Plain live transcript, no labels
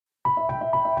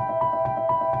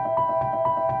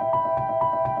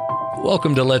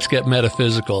Welcome to Let's Get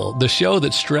Metaphysical, the show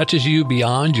that stretches you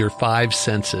beyond your five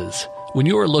senses. When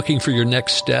you are looking for your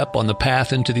next step on the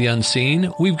path into the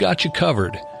unseen, we've got you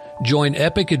covered. Join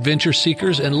epic adventure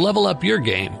seekers and level up your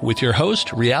game with your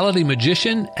host, reality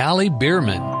magician Allie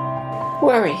Bierman.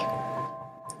 Worry.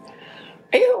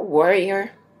 Are you a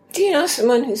worrier? Do you know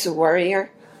someone who's a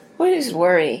worrier? What is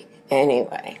worry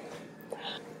anyway?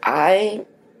 I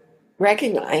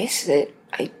recognize that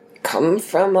I come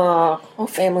from a whole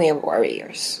family of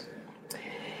worriers.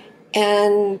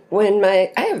 And when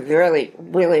I have really,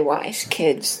 really wise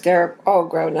kids. They're all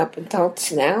grown up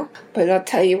adults now. But I'll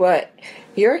tell you what,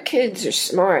 your kids are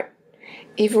smart.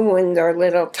 Even when they're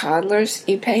little toddlers,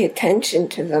 you pay attention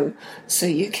to them so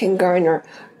you can garner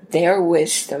their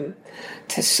wisdom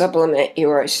to supplement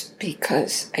yours,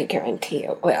 because I guarantee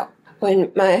you it will.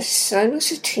 When my son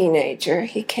was a teenager,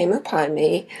 he came upon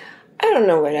me. I don't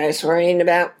know what I was worrying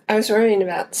about. I was worrying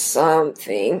about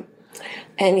something.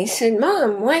 And he said,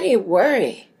 "Mom, why do you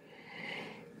worry?"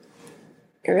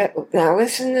 Now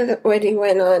listen to what he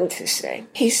went on to say.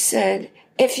 He said,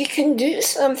 "If you can do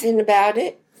something about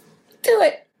it, do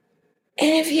it.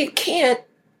 And if you can't,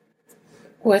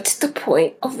 what's the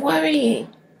point of worrying?"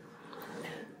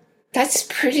 That's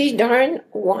pretty darn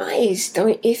wise,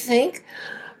 don't you think?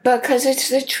 Because it's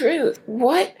the truth.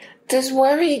 What does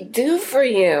worry do for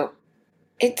you?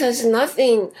 It does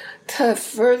nothing to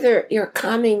further your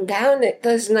calming down. It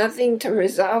does nothing to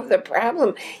resolve the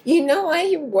problem. You know why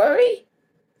you worry?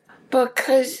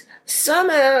 Because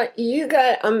somehow you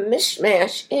got a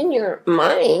mishmash in your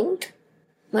mind,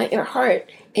 not your heart,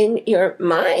 in your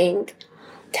mind,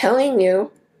 telling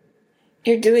you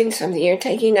you're doing something, you're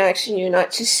taking action, you're not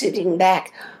just sitting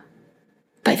back.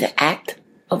 By the act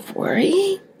of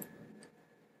worrying?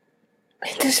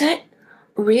 Does that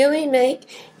really make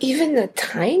even the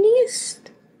tiniest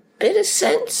bit of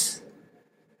sense?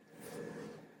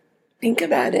 Think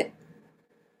about it.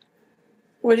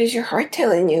 What is your heart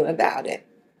telling you about it?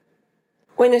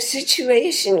 When a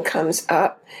situation comes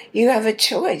up, you have a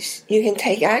choice. You can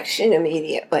take action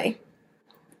immediately.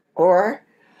 Or,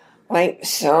 like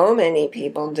so many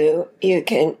people do, you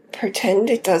can pretend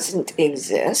it doesn't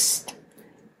exist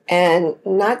and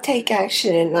not take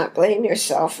action and not blame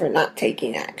yourself for not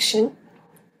taking action.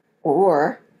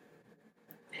 Or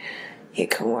you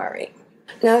can worry.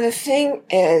 Now the thing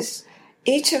is,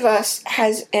 each of us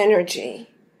has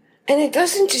energy, and it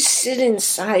doesn't just sit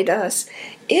inside us.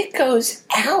 It goes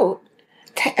out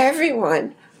to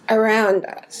everyone around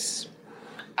us.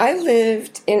 I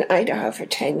lived in Idaho for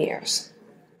 10 years.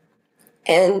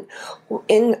 And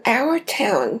in our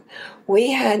town,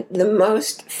 we had the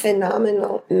most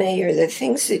phenomenal mayor. The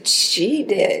things that she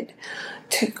did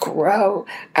to grow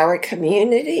our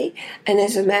community. And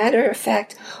as a matter of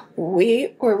fact,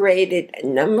 we were rated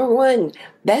 #1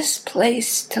 best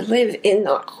place to live in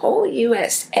the whole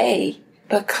USA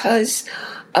because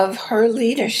of her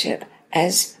leadership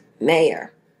as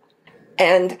mayor.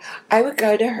 And I would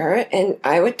go to her and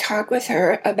I would talk with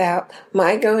her about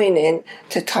my going in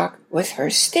to talk with her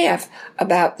staff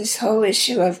about this whole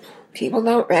issue of people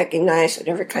don't recognize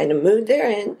whatever kind of mood they're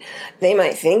in. They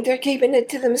might think they're keeping it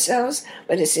to themselves,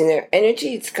 but it's in their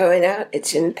energy, it's going out,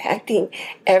 it's impacting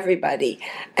everybody.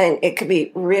 And it could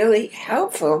be really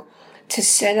helpful to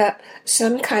set up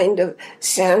some kind of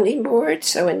sounding board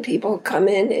so when people come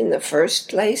in the first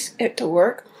place to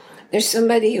work, there's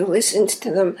somebody who listens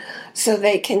to them so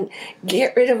they can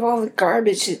get rid of all the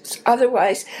garbage.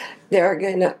 Otherwise, they're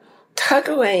going to tug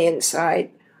away inside,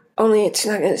 only it's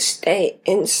not going to stay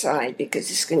inside because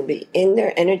it's going to be in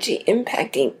their energy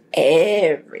impacting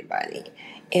everybody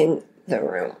in the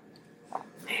room.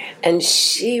 And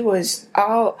she was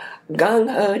all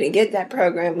gung-ho to get that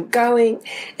program going.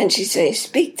 And she said,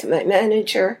 "Speak to my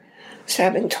manager." It's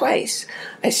happened twice.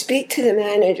 I speak to the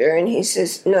manager and he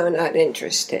says, "No, not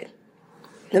interested."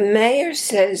 The mayor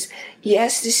says,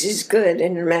 "Yes, this is good."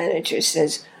 And the manager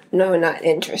says, "No, not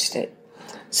interested."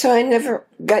 So I never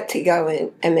got to go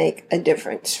in and make a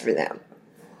difference for them.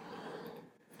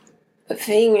 The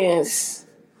thing is,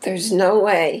 there's no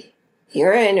way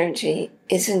your energy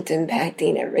isn't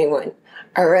impacting everyone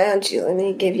around you. Let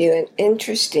me give you an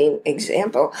interesting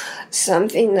example.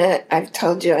 Something that I've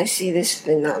told you, I see this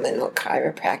phenomenal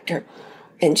chiropractor,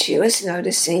 and she was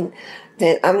noticing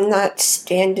that I'm not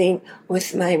standing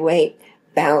with my weight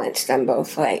balanced on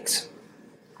both legs.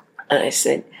 And I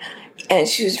said, and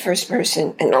she was the first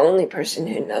person and only person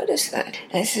who noticed that.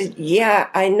 And I said, "Yeah,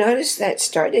 I noticed that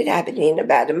started happening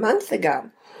about a month ago.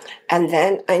 And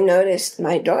then I noticed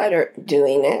my daughter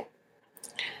doing it.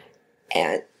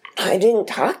 And I didn't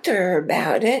talk to her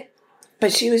about it,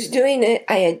 but she was doing it.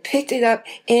 I had picked it up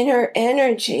in her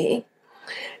energy.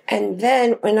 And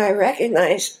then when I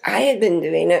recognized I had been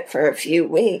doing it for a few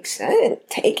weeks, I didn't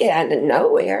take it out of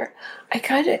nowhere. I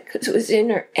got it because it was in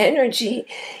her energy.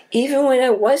 Even when I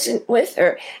wasn't with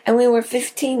her and we were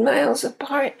 15 miles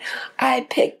apart, I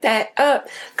picked that up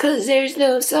because there's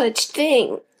no such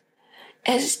thing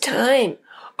as time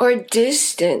or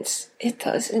distance. It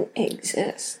doesn't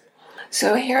exist.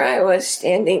 So here I was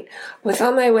standing with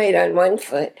all my weight on one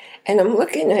foot, and I'm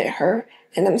looking at her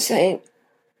and I'm saying,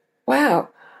 wow,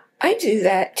 I do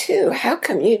that too. How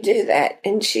come you do that?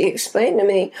 And she explained to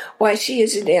me why she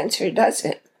as a dancer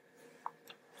doesn't.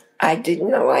 I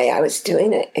didn't know why I was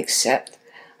doing it, except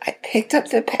I picked up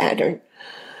the pattern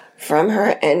from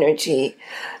her energy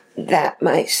that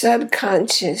my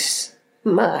subconscious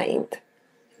mind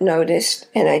noticed,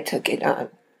 and I took it on.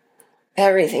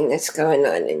 Everything that's going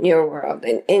on in your world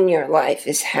and in your life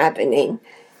is happening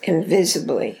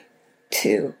invisibly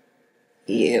to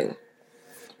you.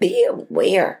 Be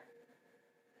aware.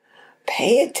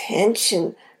 Pay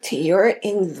attention to your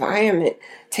environment,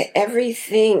 to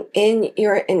everything in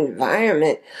your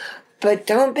environment. But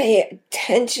don't pay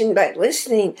attention by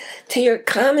listening to your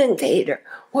commentator.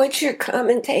 What's your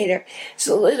commentator? It's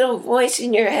a little voice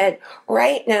in your head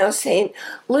right now saying,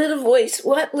 little voice,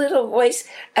 what little voice?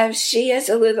 As she has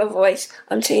a little voice,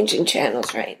 I'm changing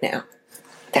channels right now.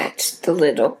 That's the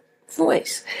little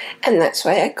voice. And that's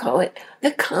why I call it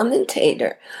the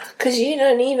commentator. Because you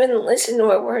don't even listen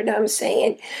to a word I'm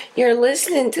saying. You're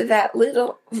listening to that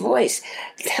little voice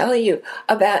tell you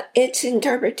about its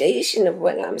interpretation of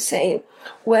what I'm saying,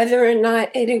 whether or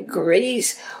not it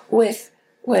agrees with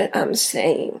what I'm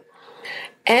saying.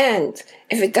 And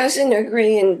if it doesn't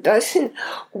agree and doesn't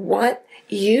want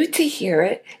you to hear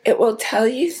it, it will tell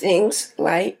you things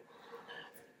like,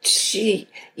 gee,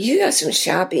 you got some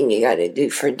shopping you got to do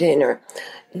for dinner.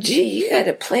 Gee, you got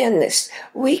to plan this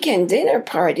weekend dinner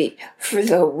party for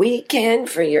the weekend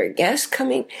for your guests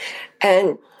coming.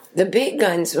 And the big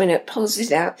guns, when it pulls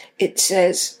it out, it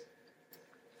says,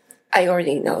 I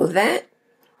already know that,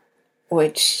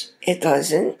 which it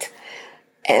doesn't.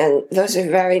 And those are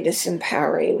very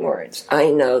disempowering words. I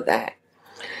know that.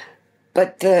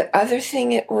 But the other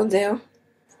thing it will do,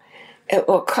 it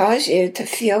will cause you to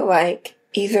feel like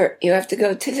either you have to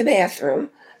go to the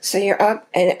bathroom, so you're up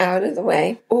and out of the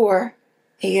way, or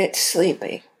you get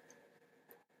sleepy.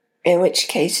 In which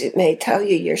case it may tell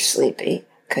you you're sleepy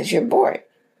because you're bored.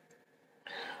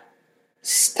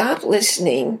 Stop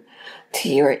listening to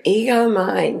your ego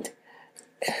mind,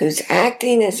 who's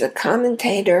acting as a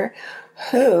commentator,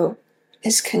 who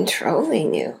is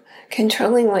controlling you,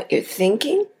 controlling what you're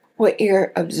thinking, what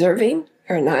you're observing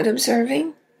or not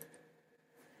observing.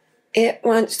 It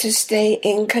wants to stay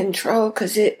in control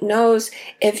because it knows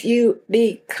if you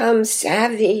become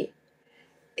savvy,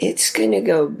 it's going to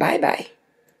go bye-bye.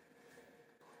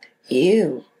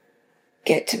 You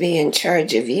get to be in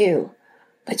charge of you,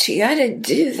 but you got to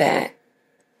do that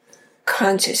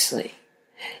consciously.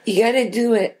 You got to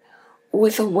do it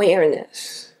with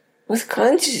awareness, with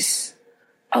conscious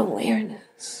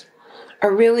awareness.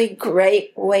 A really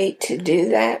great way to do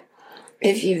that,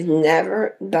 if you've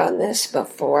never done this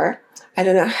before, I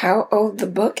don't know how old the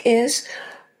book is,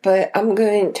 but I'm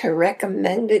going to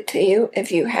recommend it to you.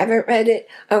 If you haven't read it,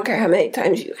 I don't care how many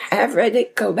times you have read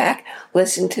it, go back,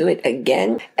 listen to it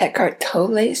again. Eckhart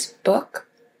Tolle's book,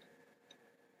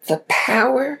 The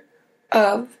Power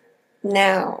of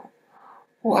Now.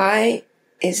 Why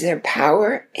is there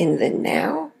power in the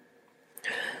now?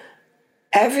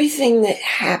 Everything that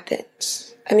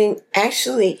happens,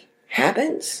 actually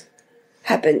happens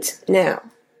now,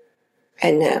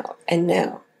 and now, and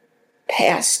now.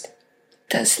 Past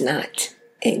does not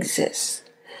exist.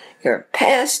 Your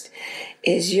past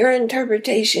is your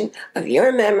interpretation of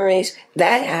your memories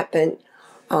that happened,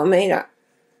 all made up.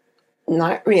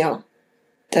 Not real.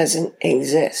 Doesn't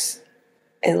exist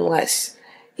unless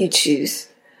you choose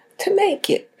to make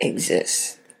it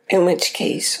exist. In which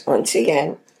case, once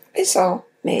again, it's all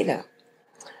made up.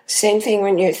 Same thing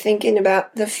when you're thinking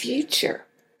about the future.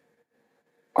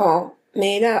 All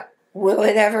made up. Will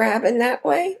it ever happen that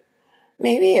way?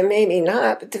 Maybe and maybe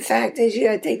not, but the fact is you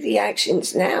got to take the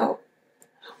actions now.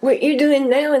 What you're doing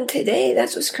now and today,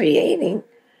 that's what's creating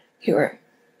your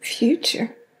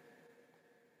future.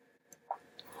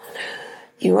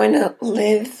 You want to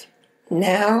live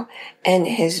now, and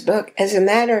his book, as a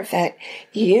matter of fact,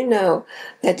 you know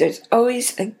that there's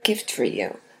always a gift for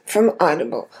you from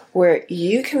Audible, where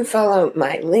you can follow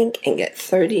my link and get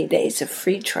 30 days of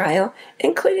free trial,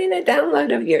 including a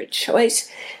download of your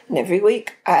choice. And every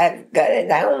week I've got a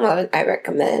download I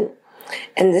recommend.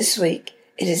 And this week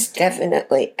it is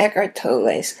definitely Eckhart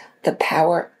Tolle's The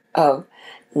Power of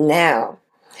Now.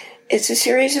 it's a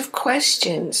series of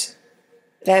questions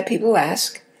that people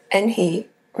ask, and he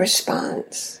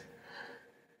responds.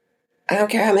 I don't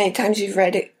care how many times you've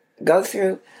read it, go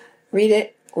through, read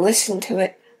it, listen to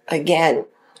it again,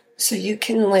 so you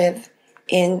can live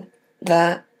in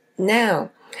the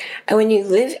now. And when you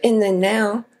live in the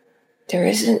now, there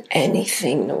isn't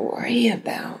anything to worry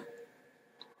about.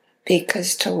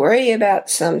 Because to worry about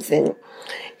something,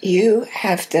 you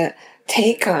have to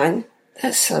take on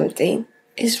that something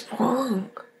is wrong.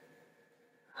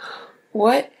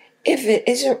 What if it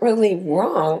isn't really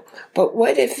wrong, but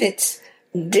what if it's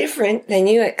different than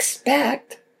you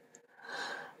expect,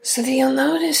 so that you'll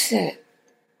notice it?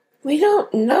 We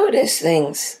don't notice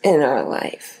things in our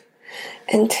life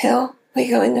until we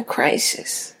go into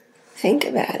crisis. Think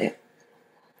about it.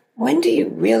 When do you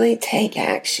really take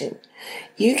action?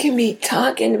 You can be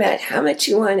talking about how much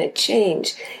you want to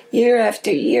change year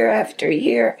after year after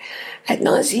year ad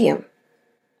nauseum.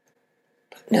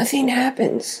 But nothing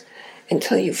happens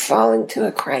until you fall into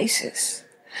a crisis.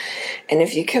 And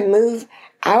if you can move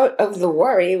out of the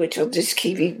worry, which will just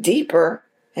keep you deeper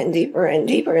and deeper and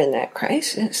deeper in that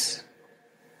crisis,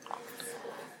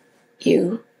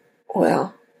 you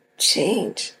will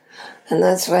change. And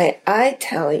that's why I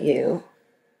tell you,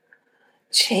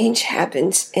 change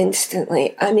happens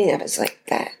instantly. I mean, it was like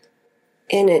that.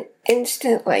 In an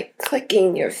instant, like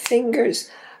clicking your fingers,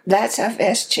 that's how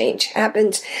fast change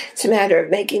happens. It's a matter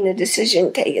of making the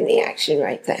decision, taking the action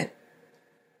right then.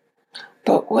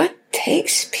 But what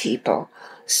takes people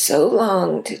so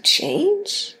long to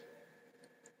change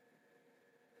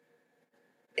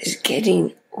is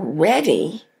getting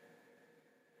ready,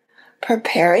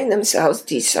 preparing themselves,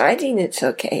 deciding it's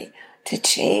okay to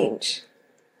change.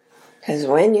 Because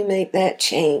when you make that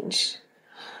change,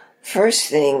 first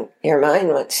thing your mind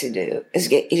wants to do is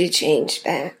get you to change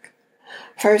back.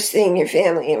 First thing your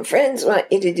family and friends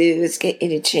want you to do is get you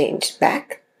to change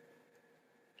back.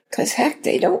 Because heck,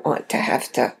 they don't want to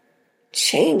have to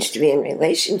change to be in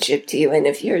relationship to you. And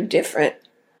if you're different,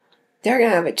 they're going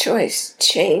to have a choice.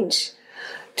 Change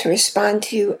to respond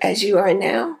to you as you are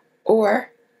now,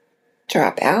 or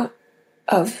drop out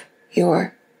of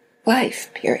your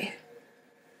life, period.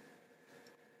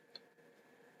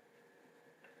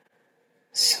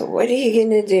 So what are you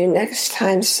going to do next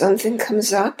time something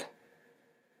comes up?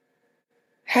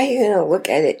 How are you going to look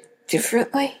at it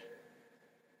differently?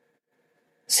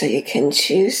 So you can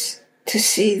choose to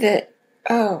see that,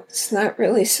 oh, it's not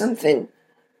really something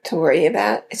to worry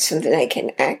about. It's something I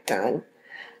can act on.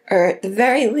 Or at the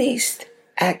very least,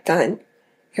 act on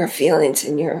your feelings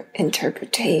and your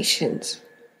interpretations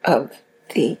of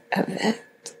the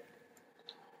event.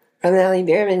 I'm Allie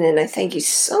Bierman, and I thank you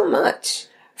so much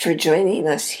for joining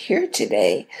us here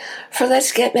today for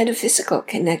Let's Get Metaphysical,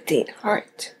 connecting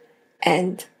heart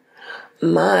and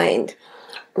mind.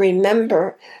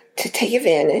 Remember to take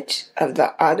advantage of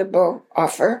the Audible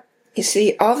offer. You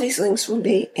see, all these links will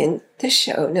be in the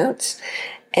show notes.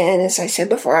 And as I said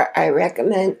before, I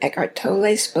recommend Eckhart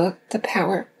Tolle's book, The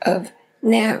Power of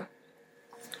Now.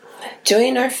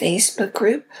 Join our Facebook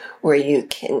group where you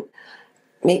can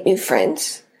make new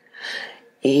friends.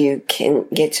 You can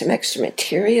get some extra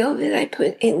material that I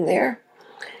put in there.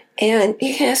 And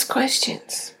you can ask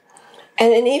questions.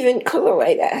 And an even cooler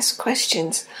way to ask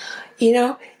questions,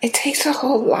 it takes a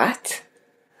whole lot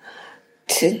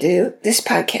to do this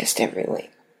podcast every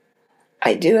week.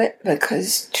 I do it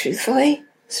because, truthfully,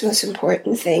 it's the most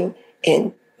important thing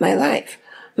in my life.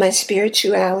 My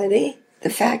spirituality, the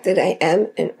fact that I am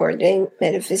an ordained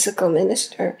metaphysical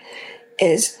minister,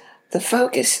 is the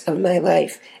focus of my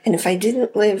life. And if I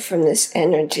didn't live from this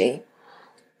energy,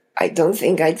 I don't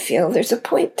think I'd feel there's a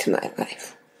point to my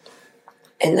life.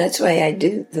 And that's why I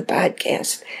do the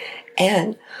podcast.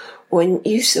 And when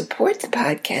you support the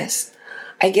podcast,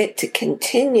 I get to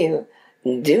continue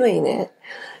doing it.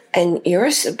 And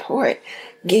your support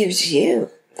gives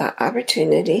you the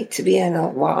opportunity to be on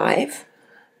a live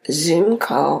Zoom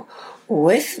call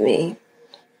with me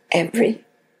every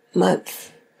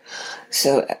month.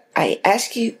 So I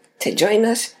ask you to join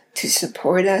us, to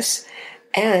support us,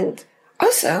 and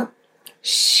also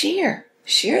share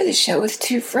the show with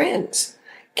 2 friends.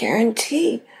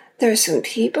 Guarantee there are some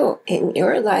people in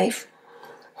your life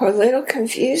who are a little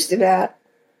confused about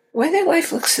why their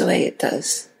life looks the way it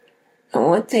does and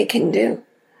what they can do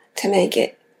to make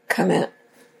it come out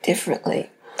differently.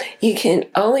 You can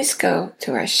always go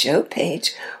to our show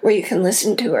page where you can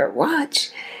listen to or watch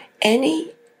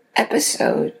any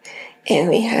episode. And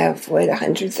we have,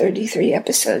 133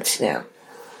 episodes now.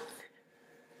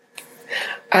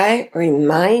 I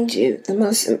remind you, the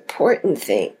most important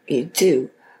thing you do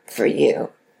for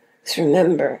you is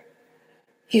remember,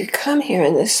 You come here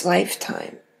in this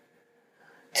lifetime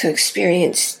to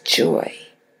experience joy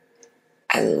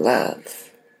and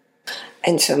love.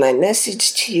 And so my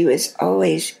message to you is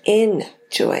always in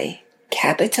joy,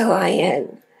 capital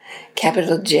I-N,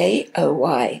 capital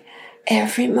J-O-Y,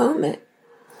 every moment.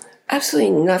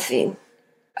 Absolutely nothing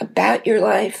about your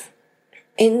life,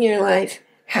 in your life,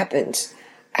 happens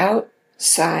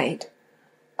outside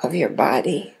of your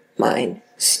body, mind,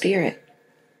 spirit.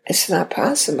 It's not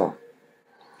possible.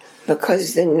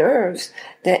 Because the nerves,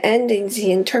 the endings,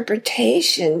 the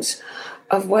interpretations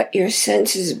of what your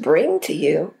senses bring to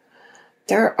you,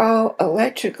 they're all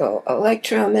electrical,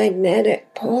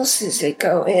 electromagnetic pulses that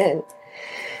go in.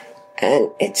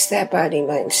 And it's that body,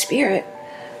 mind, spirit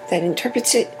that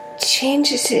interprets it,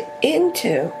 changes it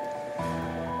into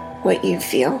what you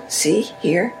feel, see,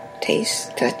 hear,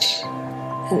 taste, touch,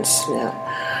 and smell.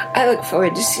 I look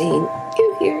forward to seeing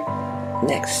you here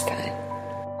next time.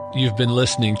 You've been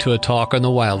listening to A Talk on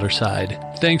the Wilder Side.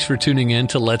 Thanks for tuning in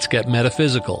to Let's Get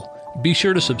Metaphysical. Be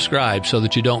sure to subscribe so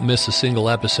that you don't miss a single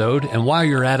episode, and while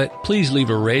you're at it, please leave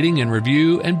a rating and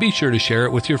review, and be sure to share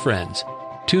it with your friends.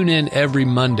 Tune in every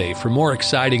Monday for more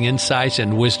exciting insights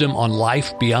and wisdom on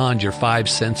life beyond your five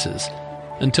senses.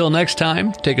 Until next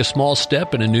time, take a small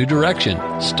step in a new direction.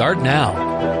 Start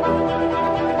now.